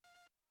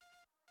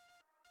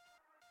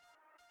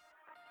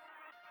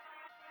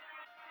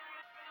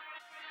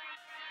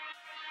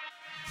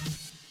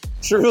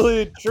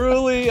Truly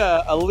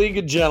a league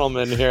of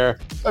gentlemen here.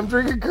 I'm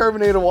drinking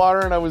carbonated water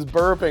and I was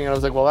burping and I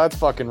was like, well, that's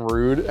fucking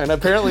rude. And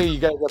apparently you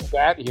guys have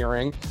that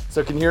hearing,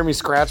 so can hear me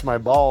scratch my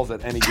balls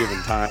at any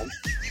given time.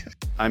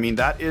 I mean,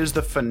 that is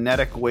the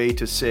phonetic way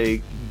to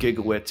say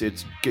gigglewits.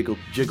 It's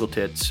jiggle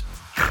tits.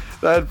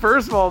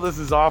 First of all, this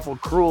is awful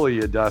cruel of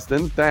you,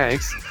 Dustin.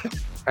 Thanks.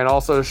 And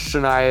also,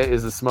 Shania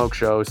is a smoke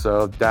show,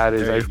 so that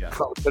is, I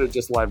probably could have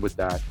just led with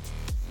that.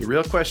 The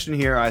real question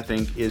here, I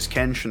think, is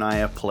can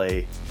Shania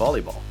play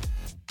volleyball?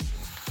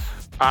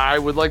 I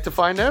would like to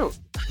find out.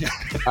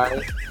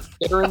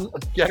 Get her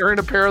in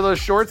a pair of those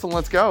shorts and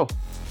let's go.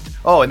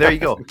 Oh, and there you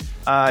go.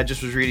 I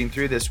just was reading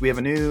through this. We have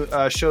a new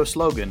show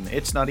slogan.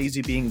 It's not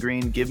easy being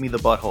green. Give me the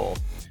butthole.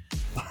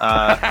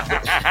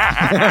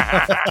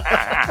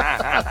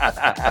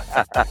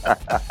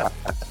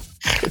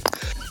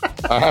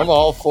 I'm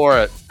all for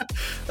it.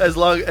 As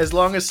long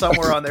as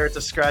somewhere on there it's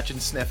a scratch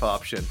and sniff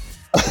option.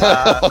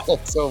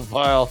 That's so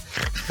vile.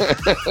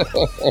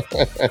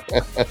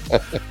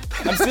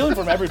 I'm stealing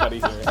from everybody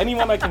here.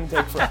 Anyone I can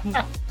take from.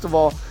 First of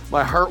all,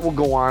 my heart will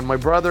go on. My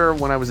brother,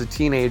 when I was a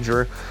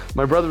teenager,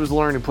 my brother was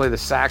learning to play the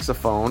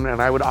saxophone,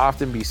 and I would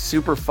often be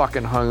super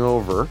fucking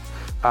hungover.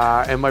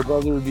 And my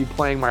brother would be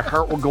playing My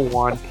Heart Will Go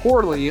On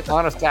poorly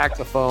on a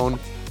saxophone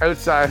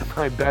outside of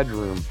my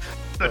bedroom.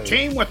 The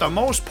team with the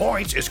most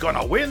points is going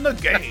to win the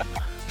game.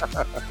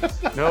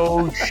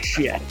 No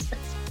shit.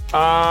 Would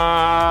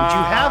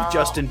you have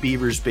Justin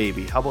Bieber's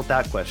baby? How about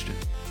that question?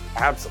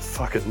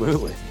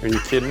 Absolutely. Are you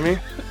kidding me?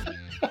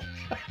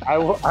 I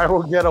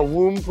will get a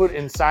womb put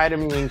inside of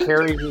me and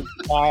carry his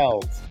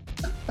child.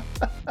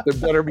 There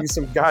better be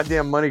some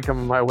goddamn money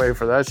coming my way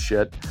for that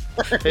shit.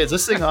 Hey, is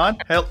this thing on?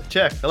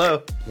 Check.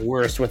 Hello.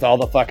 Worst with all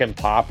the fucking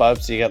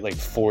pop-ups. You got like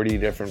 40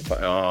 different...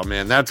 Oh,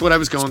 man. That's what I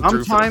was going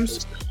through.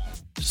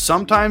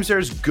 Sometimes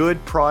there's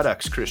good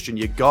products, Christian.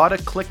 You gotta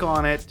click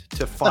on it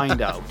to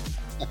find out.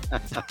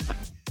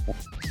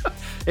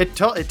 It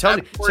tells you.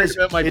 I worried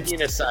about my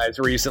penis size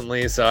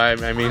recently, so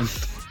I mean,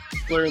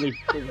 clearly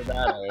figured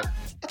that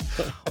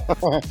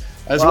out.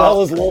 As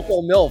well as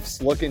local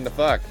MILFs looking to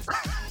fuck.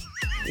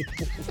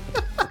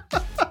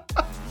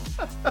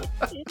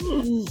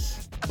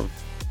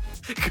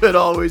 Could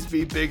always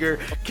be bigger.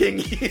 King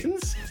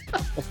Iain's.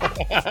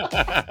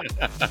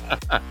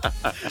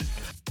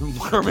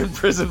 Mormon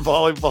prison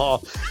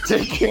volleyball.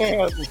 Take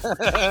care.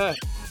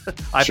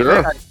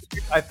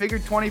 I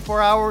figured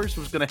 24 hours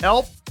was going to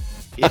help.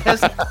 It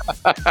has.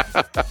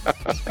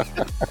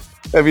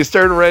 Have you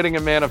started writing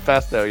a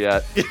manifesto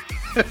yet?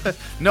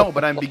 No,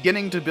 but I'm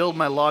beginning to build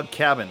my log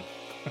cabin.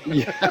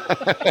 Yeah.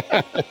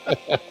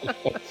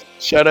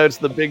 Shout out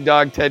to the big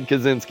dog Ted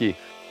Kaczynski.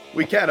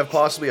 We can't have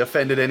possibly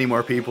offended any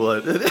more people.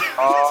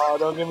 Oh,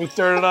 don't get me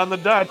started on the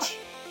Dutch.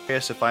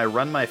 Yes, if I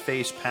run my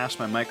face past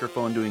my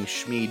microphone doing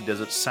schmeed,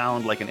 does it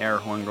sound like an air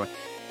horn going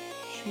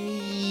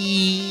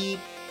schmeed?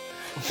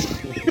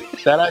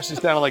 That actually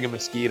sounded like a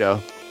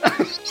mosquito.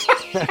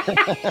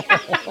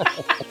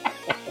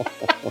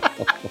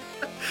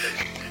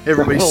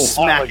 Everybody's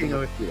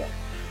smacking.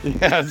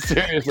 Yeah,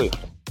 seriously.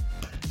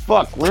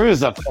 Fuck, where is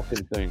that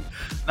fucking thing?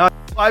 Now,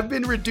 I've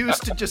been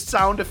reduced to just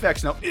sound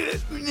effects now.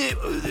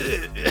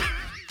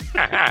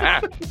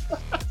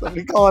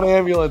 Somebody call an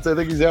ambulance. I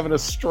think he's having a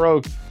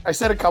stroke. I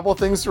said a couple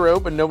things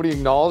throughout, but nobody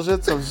acknowledged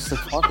it, so I was just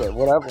like, fuck it,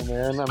 whatever,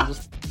 man. I'm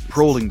just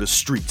rolling the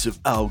streets of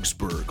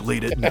Augsburg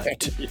late at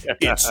night.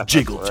 It's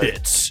Jiggle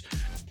Tits.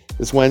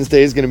 This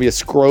Wednesday is going to be a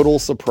scrotal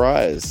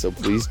surprise, so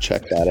please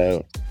check that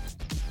out.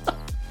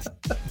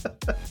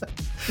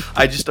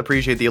 I just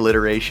appreciate the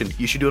alliteration.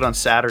 You should do it on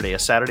Saturday, a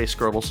Saturday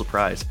scrotal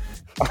surprise.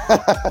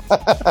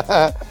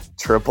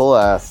 Triple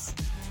S.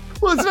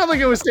 Well, it's not like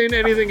I was saying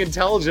anything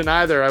intelligent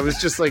either. I was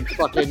just like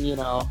fucking, you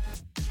know.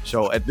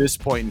 So at this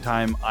point in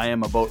time, I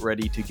am about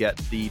ready to get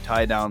the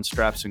tie-down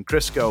straps and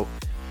Crisco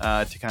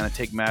to kind of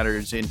take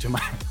matters into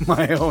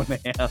my own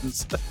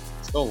hands.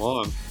 So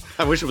long.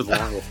 I wish it was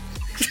longer.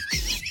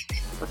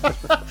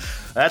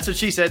 That's what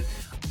she said.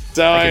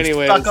 So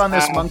anyways, stuck on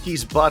this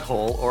monkey's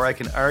butthole, or I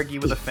can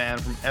argue with a fan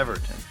from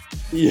Everton.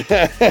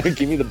 Yeah,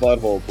 give me the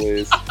butthole,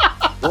 please.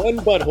 One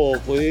butthole,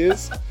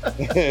 please.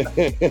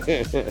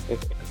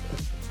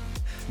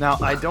 Now,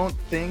 I don't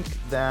think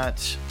that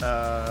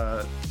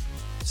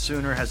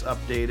Sooner has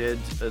updated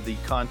the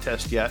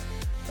contest yet,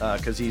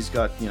 because he's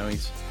got,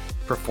 he's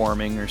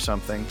performing or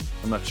something.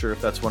 I'm not sure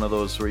if that's one of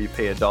those where you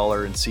pay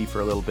 $1 and see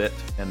for a little bit,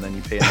 and then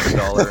you pay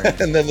another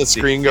 $1 and then the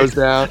screen goes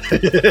down.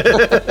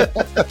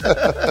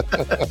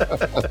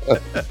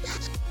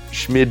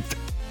 Schmid,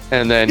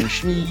 and then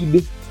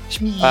Schmid.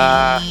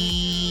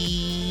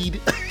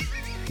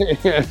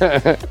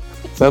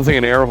 Sounds like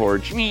an air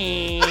horn.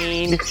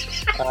 Schmid.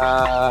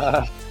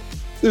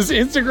 This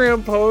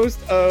Instagram post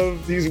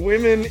of these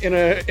women in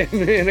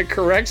a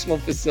correctional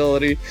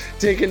facility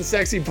taking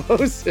sexy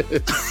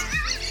poses.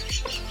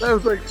 I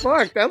was like,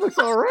 fuck, that looks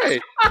all right.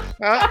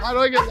 How do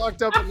I get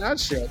locked up in that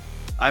shit?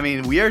 I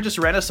mean, we are just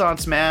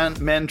Renaissance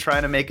men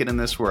trying to make it in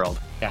this world.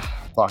 Yeah.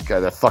 Fuck,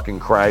 that fucking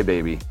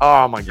crybaby.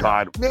 Oh my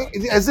god. Man,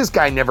 has this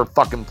guy never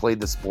fucking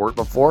played the sport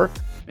before?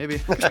 Maybe.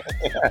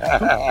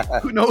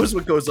 Who knows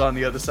what goes on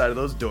the other side of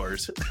those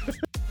doors?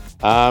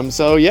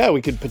 So yeah,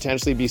 we could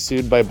potentially be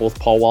sued by both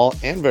Paul Wall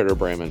and Werder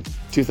Bremen.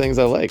 Two things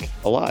I like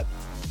a lot.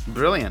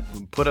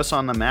 Brilliant. Put us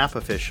on the map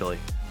officially.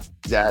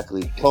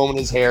 Exactly. Combing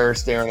his hair,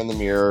 staring in the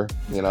mirror.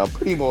 You know,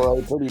 pretty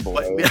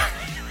boy.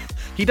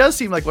 He does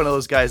seem like one of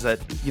those guys that,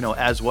 you know,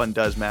 as one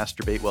does,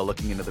 masturbate while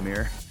looking into the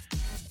mirror.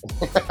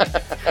 We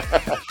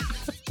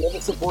have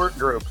a support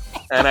group,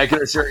 and I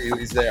can assure you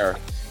he's there.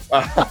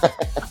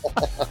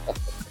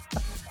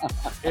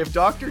 If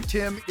Dr.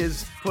 Tim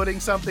is putting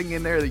something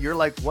in there that you're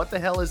like, what the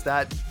hell is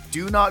that?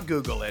 Do not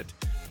Google it.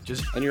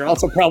 And you're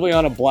also probably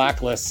on a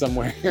blacklist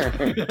somewhere.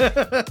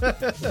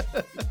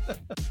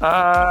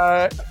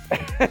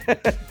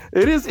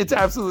 It is. It's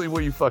absolutely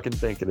what you fucking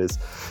think it is.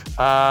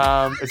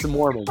 It's a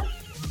Mormon.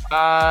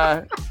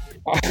 What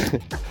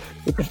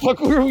the fuck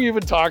were we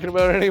even talking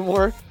about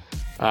anymore?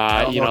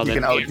 You know, you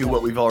can outdo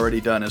what we've already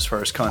done as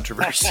far as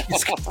controversies.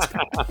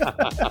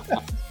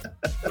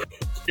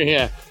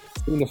 Yeah,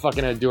 we need to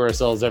fucking outdo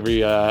ourselves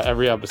every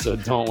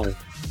episode, don't we?